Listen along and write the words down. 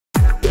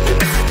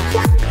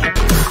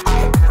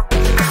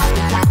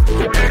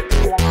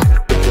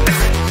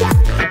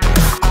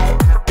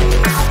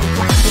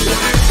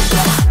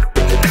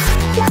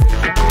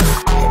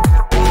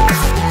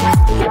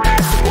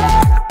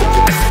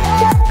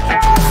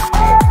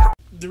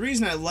the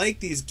reason I like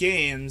these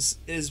games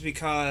is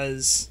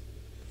because,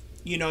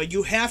 you know,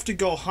 you have to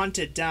go hunt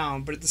it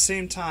down, but at the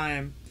same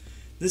time,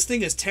 this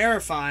thing is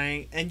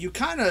terrifying, and you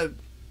kind of,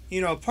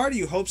 you know, part of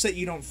you hopes that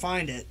you don't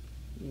find it.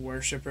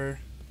 Worshipper.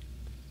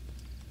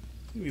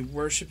 You'd be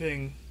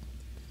worshipping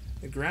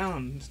the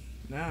ground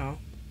now.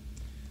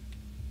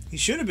 He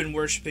should have been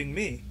worshipping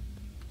me.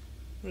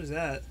 What is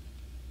that?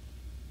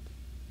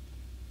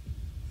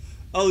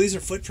 Oh, these are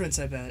footprints,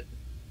 I bet.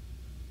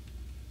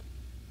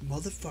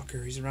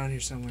 Motherfucker, he's around here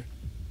somewhere.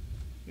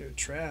 You have a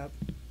trap.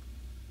 I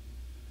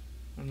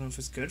don't know if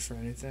it's good for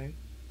anything.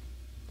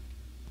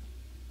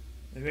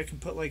 Maybe I can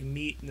put, like,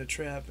 meat in the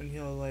trap and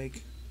he'll,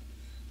 like,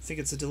 think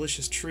it's a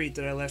delicious treat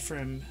that I left for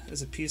him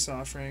as a peace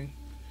offering.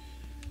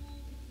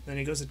 Then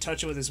he goes to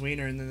touch it with his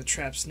wiener and then the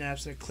trap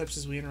snaps and it clips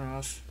his wiener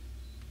off.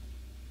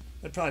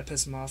 That'd probably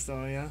piss him off,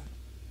 though, yeah?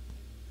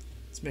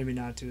 Let's maybe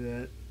not do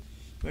that.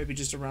 He might be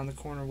just around the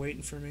corner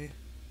waiting for me.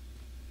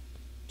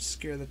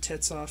 Scare the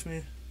tits off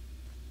me.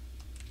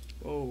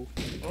 Oh.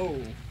 Oh.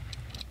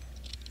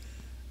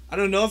 I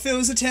don't know if it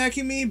was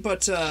attacking me,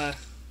 but I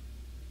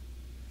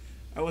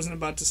wasn't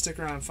about to stick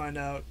around and find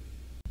out.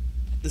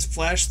 This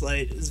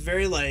flashlight is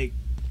very, like...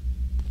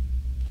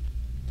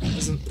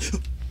 Doesn't...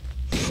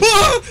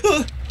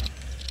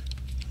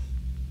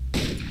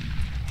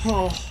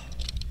 Oh.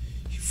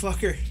 You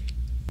fucker.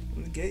 I'm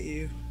gonna get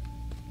you.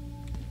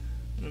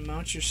 I'm gonna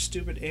mount your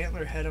stupid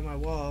antler head on my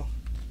wall.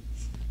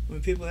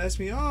 When people ask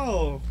me,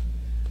 oh,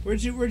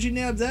 where'd you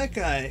nab that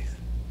guy?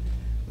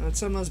 I'd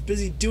tell them I was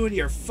busy doing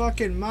your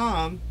fucking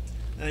mom,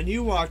 and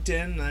you walked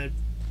in and I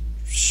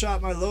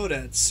shot my load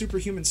at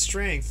superhuman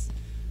strength,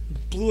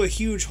 blew a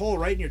huge hole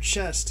right in your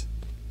chest,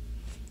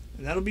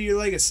 and that'll be your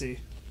legacy.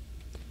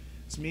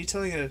 It's me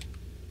telling a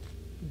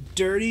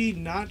dirty,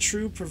 not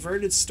true,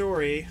 perverted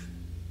story,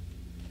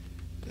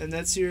 and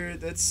that's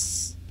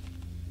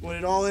what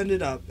it all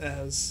ended up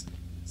as.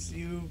 It's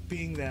you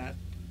being that.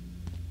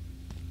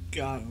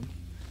 Got him.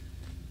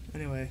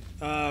 Anyway,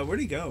 where'd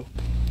he go?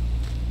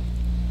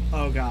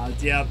 Oh god,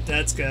 yep,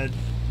 that's good.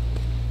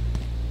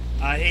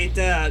 I hate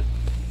that.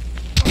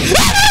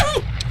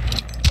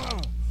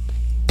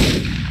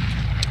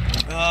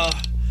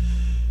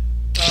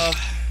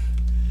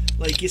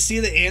 Like, you see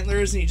the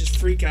antlers and you just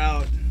freak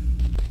out.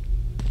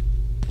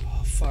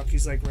 Oh, fuck,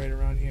 he's like right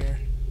around here.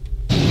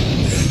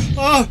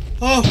 Oh!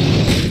 Oh!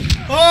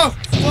 Oh!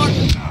 Fuck!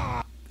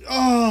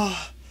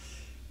 Oh!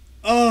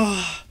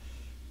 Oh!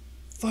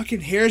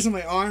 Fucking hairs on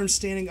my arms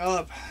standing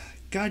up.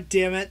 God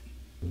damn it.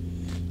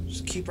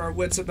 Just keep our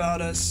wits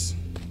about us.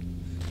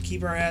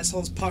 Keep our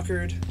assholes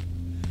puckered.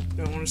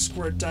 We don't want to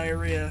squirt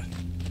diarrhea.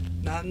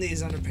 Not in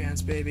these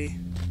underpants, baby.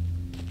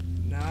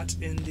 Not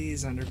in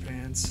these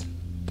underpants.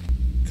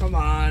 Come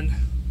on.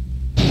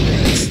 There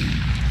it is.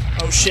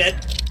 Oh shit.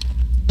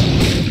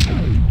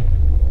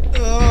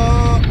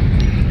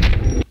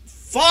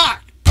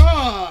 Fuck!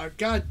 Oh,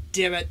 god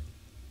damn it.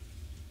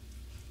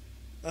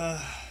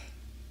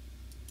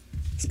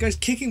 This guy's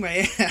kicking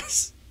my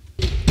ass.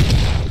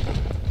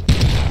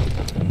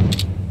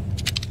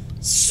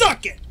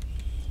 Suck it!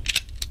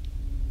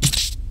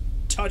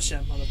 Touch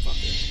that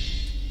motherfucker.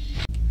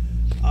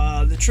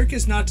 The trick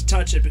is not to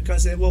touch it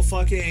because it will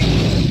fucking...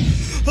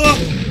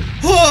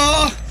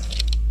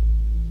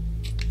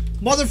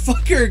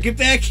 Motherfucker, get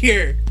back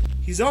here!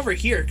 He's over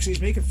here because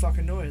he's making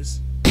fucking noise.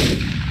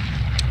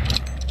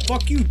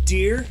 Fuck you,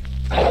 deer.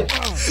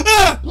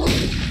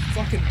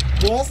 Fucking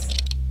wolf.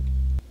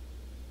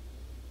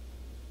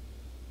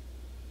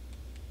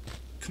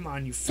 Come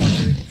on, you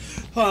fucker.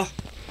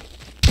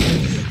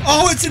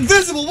 Oh, it's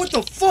invisible! What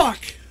the fuck?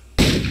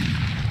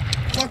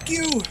 Fuck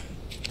you!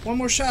 One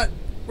more shot.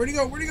 Where'd he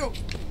go? Where'd he go?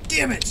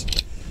 Damn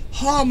it!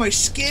 Oh, my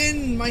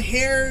skin, my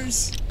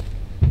hairs.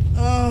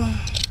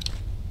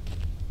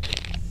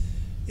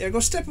 Yeah, go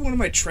step in one of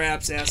my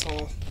traps,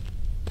 asshole.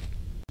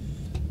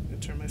 I'm gonna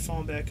turn my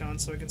phone back on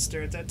so I can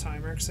stare at that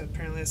timer, because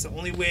apparently that's the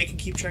only way I can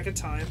keep track of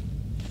time.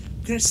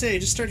 What can I say? I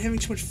just started having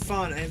too much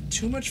fun. I have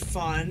too much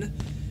fun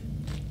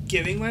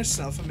giving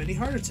myself a mini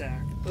heart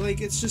attack.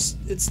 Like, it's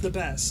the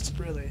best,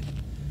 really.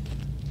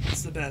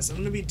 It's the best. I'm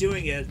gonna be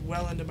doing it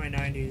well into my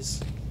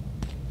 90s.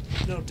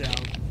 No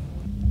doubt.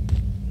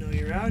 No,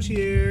 you're out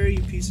here,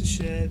 you piece of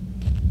shit.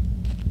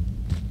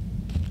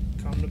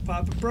 Come to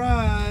Papa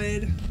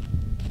Bride.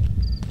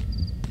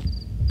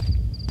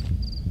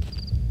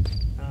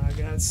 I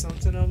got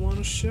something I want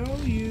to show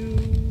you.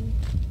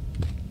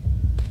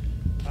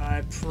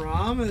 I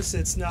promise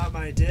it's not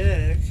my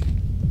dick.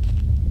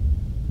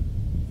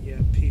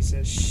 You piece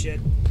of shit.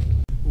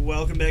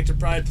 Welcome back to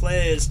Pride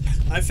Plays.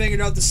 I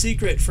figured out the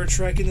secret for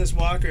trekking this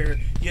walker.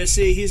 You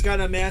see, he's got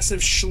a massive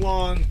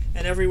schlong,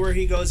 and everywhere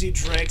he goes, he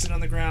drags it on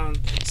the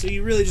ground. So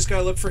you really just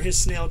gotta look for his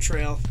snail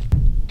trail.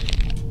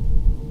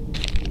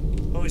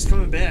 Oh, he's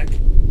coming back.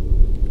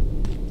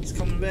 He's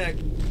coming back.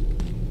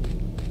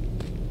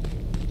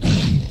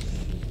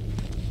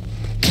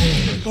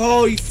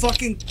 Oh, you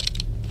fucking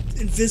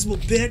invisible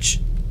bitch.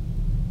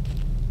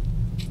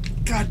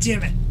 God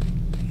damn it.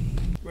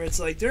 Where it's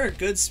like, they're a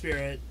good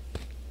spirit.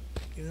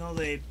 Even though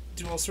they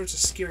do all sorts of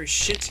scary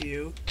shit to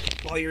you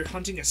while you're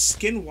hunting a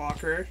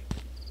Skinwalker.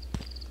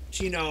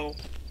 Which, you know,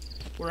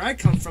 where I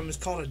come from is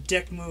called a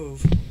dick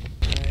move.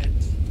 Alright.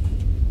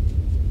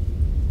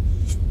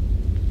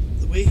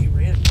 The way he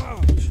ran.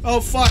 Oh,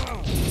 fuck!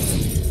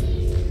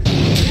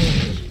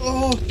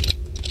 Oh!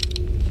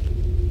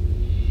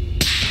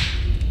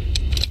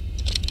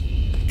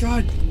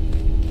 God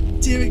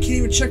damn it, can't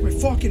even check my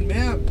fucking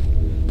map.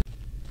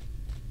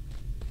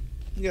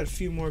 You got a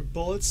few more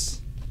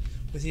bullets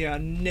with your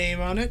name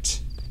on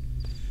it.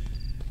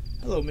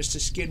 Hello, Mr.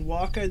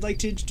 Skinwalker. I'd like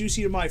to introduce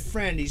you to my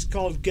friend. He's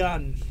called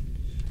Gun.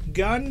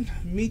 Gun,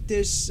 meet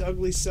this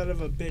ugly son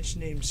of a bitch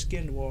named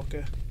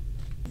Skinwalker.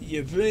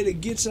 You play the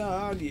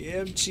guitar on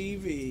your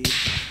MTV.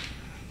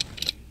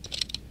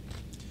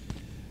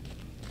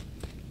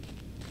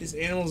 These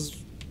animals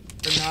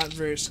are not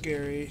very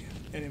scary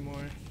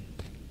anymore.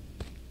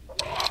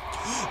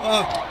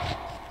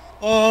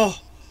 Oh,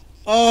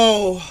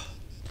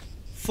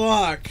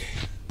 fuck.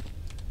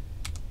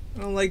 I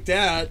don't like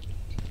that.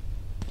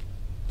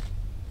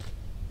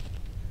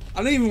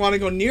 I don't even want to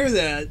go near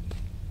that.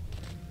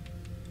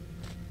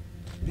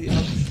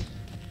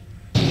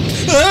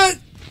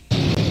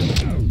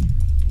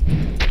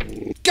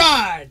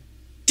 God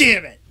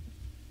damn it.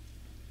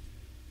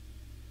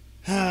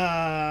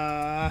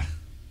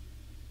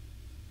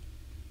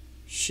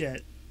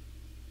 Shit.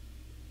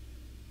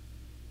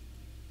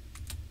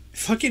 I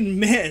fucking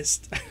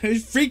missed. I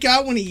freak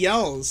out when he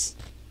yells.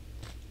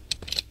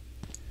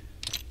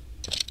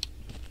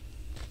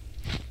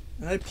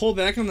 And I pull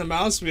back on the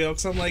mouse wheel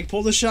because I'm like,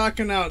 pull the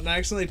shotgun out, and I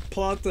accidentally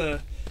pull out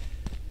the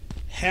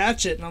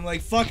hatchet, and I'm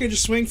like, fuck it,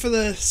 just swing for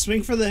the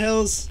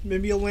hills.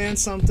 Maybe you'll land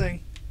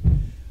something.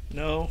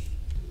 No.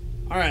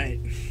 Alright.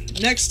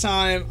 Next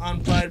time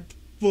on Pride.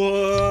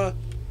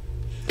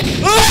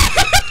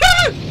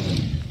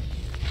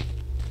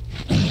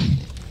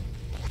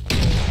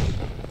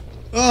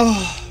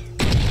 Oh.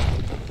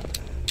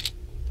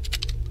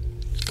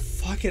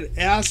 Fucking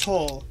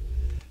asshole.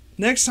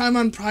 Next time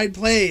on Pride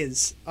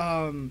Plays,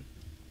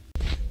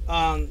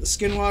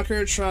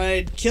 Skinwalker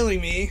tried killing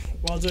me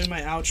while doing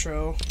my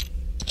outro,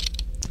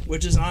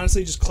 which is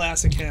honestly just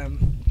classic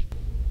him.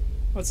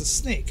 Oh, it's a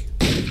snake.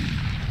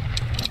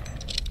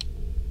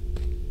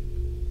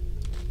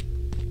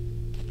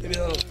 Maybe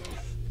a little...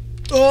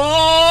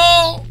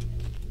 Oh!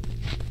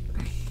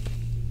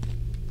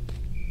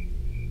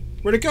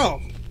 Where'd it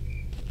go?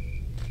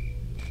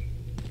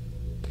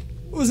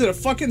 Was it a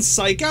fucking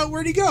psych out?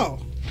 Where'd he go?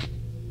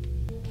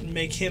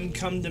 Make him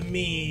come to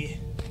me.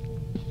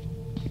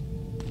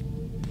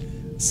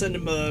 Send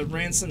him a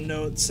ransom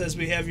note. Says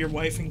we have your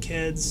wife and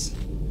kids.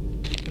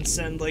 And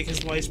send like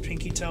his wife's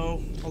pinky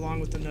toe along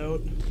with the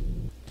note.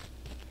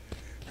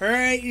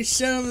 Alright, you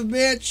son of a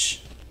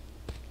bitch.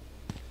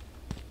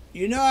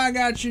 You know I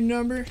got your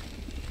number.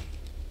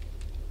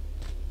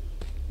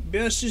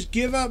 Best just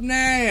give up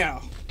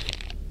now.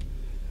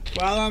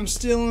 While I'm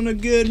still in a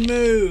good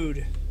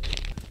mood.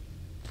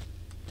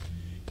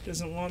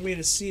 Doesn't want me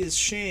to see his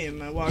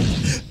shame. I walk.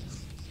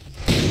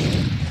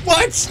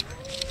 What?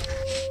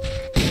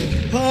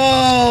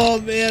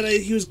 Oh man,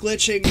 he was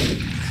glitching.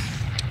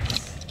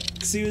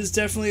 Cause he was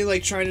definitely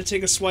like trying to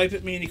take a swipe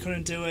at me and he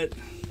couldn't do it.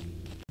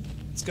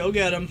 Let's go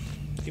get him,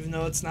 even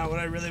though it's not what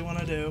I really want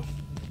to do.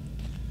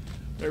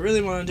 What I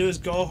really want to do is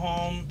go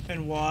home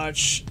and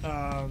watch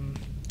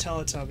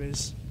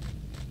Teletubbies.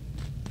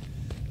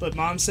 But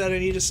Mom said I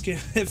need a skin.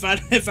 If I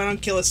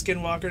don't kill a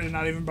Skinwalker, to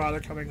not even bother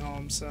coming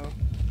home. So.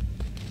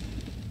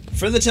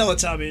 For the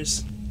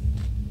Teletubbies.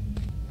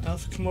 Well,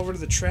 if we come over to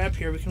the trap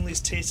here, we can at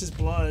least taste his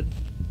blood.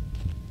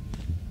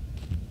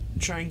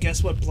 Try and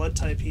guess what blood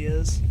type he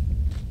is.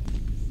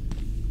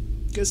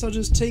 Guess I'll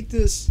just take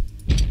this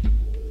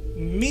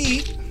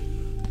meat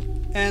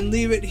and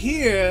leave it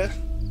here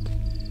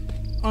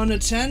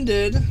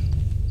unattended.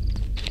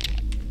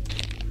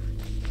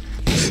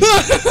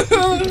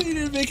 He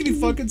didn't make any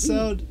fucking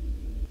sound.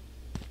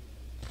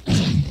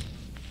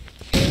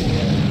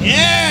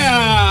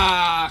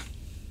 Yeah!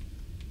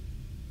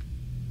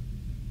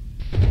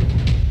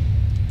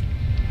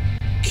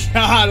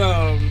 Got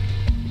him!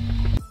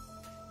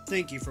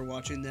 Thank you for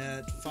watching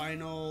that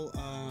final,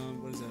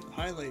 what is it,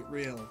 highlight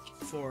reel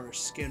for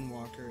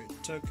Skinwalker.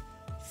 It took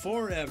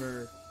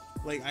forever.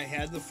 Like, I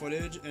had the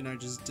footage, and I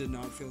just did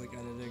not feel like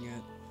editing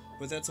it.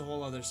 But that's a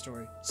whole other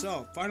story.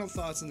 So, final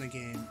thoughts on the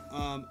game.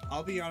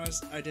 I'll be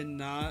honest, I did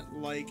not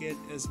like it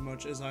as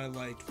much as I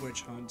liked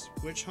Witch Hunt.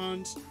 Witch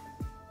Hunt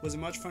was a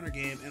much funner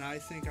game, and I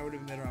think I would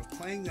have been better off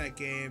playing that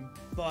game,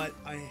 but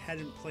I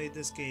hadn't played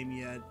this game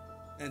yet,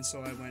 and so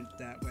I went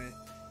that way.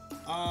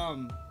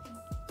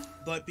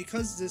 But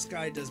because this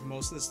guy does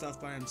most of the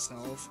stuff by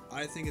himself,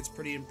 I think it's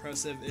pretty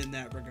impressive in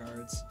that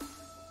regards.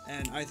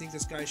 And I think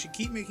this guy should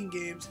keep making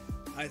games.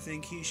 I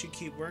think he should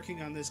keep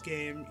working on this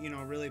game, you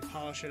know, really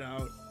polish it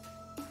out.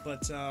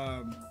 But,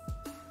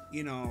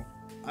 you know,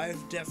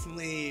 I've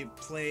definitely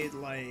played,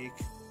 like,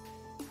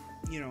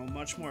 you know,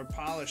 much more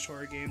polished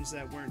horror games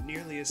that weren't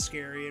nearly as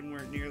scary and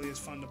weren't nearly as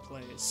fun to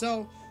play.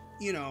 So,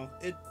 you know,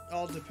 it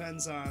all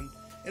depends on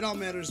It all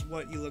matters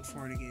what you look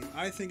for in a game.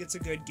 I think it's a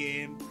good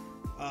game.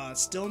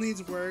 Still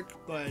needs work,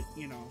 but,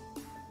 you know,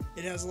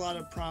 it has a lot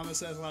of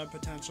promise, it has a lot of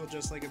potential,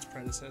 just like its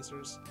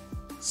predecessors.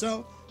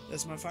 So,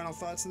 that's my final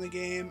thoughts on the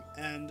game,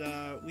 and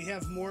we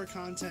have more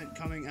content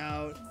coming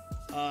out.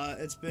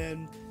 It's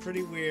been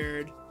pretty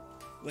weird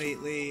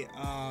lately,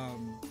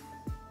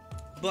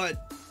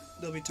 but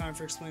there'll be time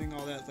for explaining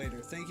all that later.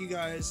 Thank you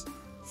guys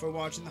for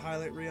watching the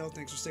highlight reel.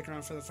 Thanks for sticking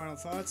around for the final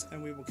thoughts,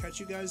 and we will catch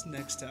you guys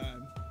next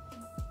time.